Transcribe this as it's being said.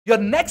Your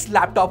next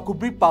laptop could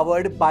be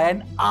powered by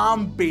an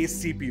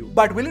ARM-based CPU.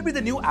 But will it be the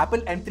new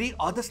Apple M3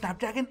 or the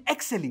Snapdragon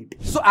X Elite?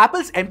 So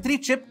Apple's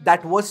M3 chip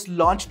that was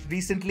launched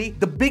recently,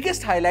 the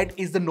biggest highlight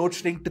is the node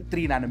shrink to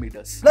 3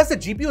 nanometers. Plus the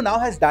GPU now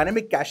has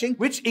dynamic caching,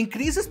 which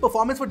increases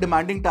performance for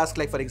demanding tasks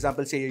like, for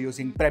example, say you're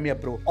using Premiere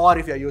Pro or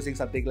if you're using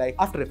something like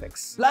After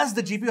Effects. Plus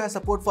the GPU has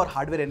support for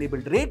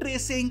hardware-enabled ray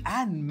tracing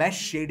and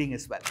mesh shading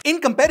as well. In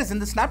comparison,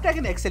 the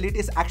Snapdragon X Elite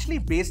is actually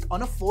based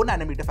on a 4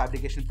 nanometer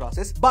fabrication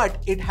process,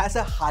 but it has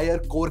a higher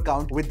core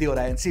count with the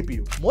Orion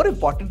CPU. More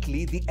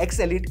importantly, the X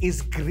Elite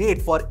is great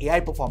for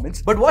AI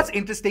performance, but what's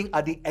interesting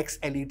are the X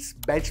Elite's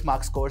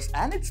benchmark scores,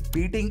 and it's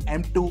beating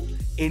M2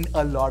 in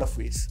a lot of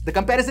ways. The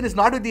comparison is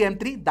not with the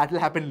M3, that will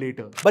happen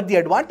later. But the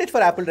advantage for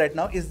Apple right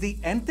now is the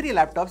M3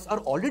 laptops are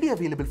already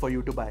available for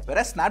you to buy,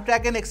 whereas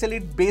Snapdragon X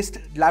Elite based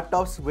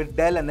laptops with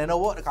Dell and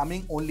Lenovo are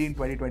coming only in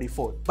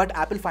 2024. But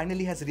Apple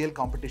finally has real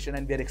competition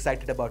and we are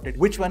excited about it.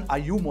 Which one are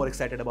you more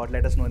excited about?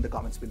 Let us know in the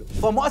comments below.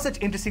 For more such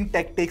interesting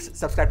tech takes,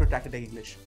 subscribe to Trakin English.